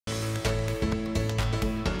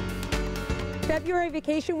February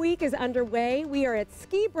vacation week is underway. We are at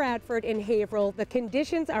Ski Bradford in Haverhill. The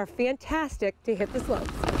conditions are fantastic to hit the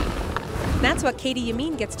slopes. That's what Katie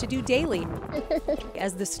Yamin gets to do daily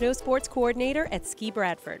as the snow sports coordinator at Ski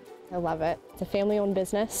Bradford. I love it. It's a family-owned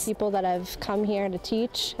business. People that have come here to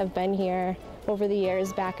teach have been here over the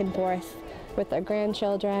years, back and forth with their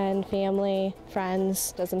grandchildren, family,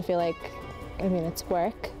 friends. Doesn't feel like, it's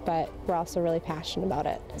work, but we're also really passionate about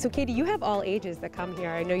it. So Katie, you have all ages that come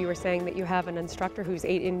here. I know you were saying that you have an instructor who's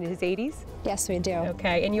in his 80s? Yes, we do.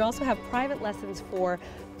 Okay, and you also have private lessons for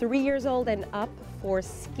 3 years old and up for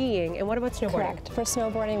skiing. And what about snowboarding? Correct. For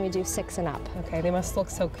snowboarding, we do 6 and up. Okay, they must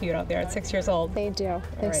look so cute out there at 6 years old. They do.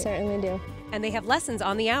 They certainly do. And they have lessons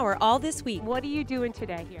on the hour all this week. What are you doing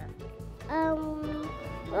today here?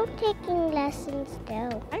 We're taking lessons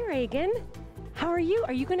too. Hi, Reagan. How are you?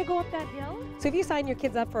 Are you going to go up that hill? So if you sign your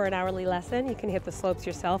kids up for an hourly lesson, you can hit the slopes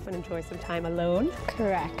yourself and enjoy some time alone.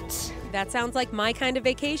 Correct. That sounds like my kind of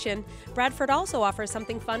vacation. Bradford also offers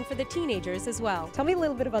something fun for the teenagers as well. Tell me a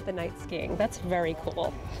little bit about the night skiing. That's very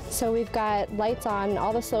cool. So we've got lights on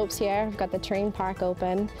all the slopes here. We've got the terrain park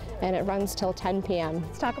open, and it runs till 10 p.m.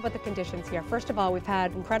 Let's talk about the conditions here. First of all, we've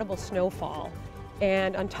had incredible snowfall.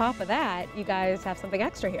 And on top of that, you guys have something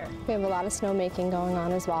extra here. We have a lot of snowmaking going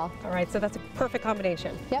on as well. All right, so that's a perfect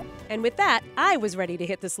combination. Yep. And with that, I was ready to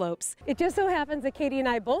hit the slopes. It just so happens that Katie and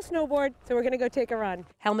I both snowboard, so we're gonna go take a run.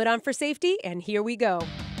 Helmet on for safety, and here we go.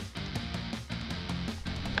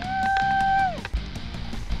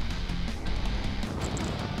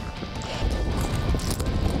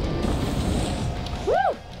 Woo!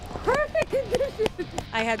 Perfect conditions.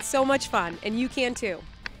 I had so much fun, and you can too.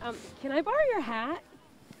 Can I borrow your hat?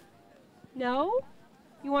 No?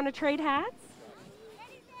 You want to trade hats?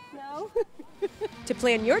 No? To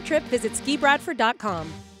plan your trip, visit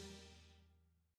skibradford.com.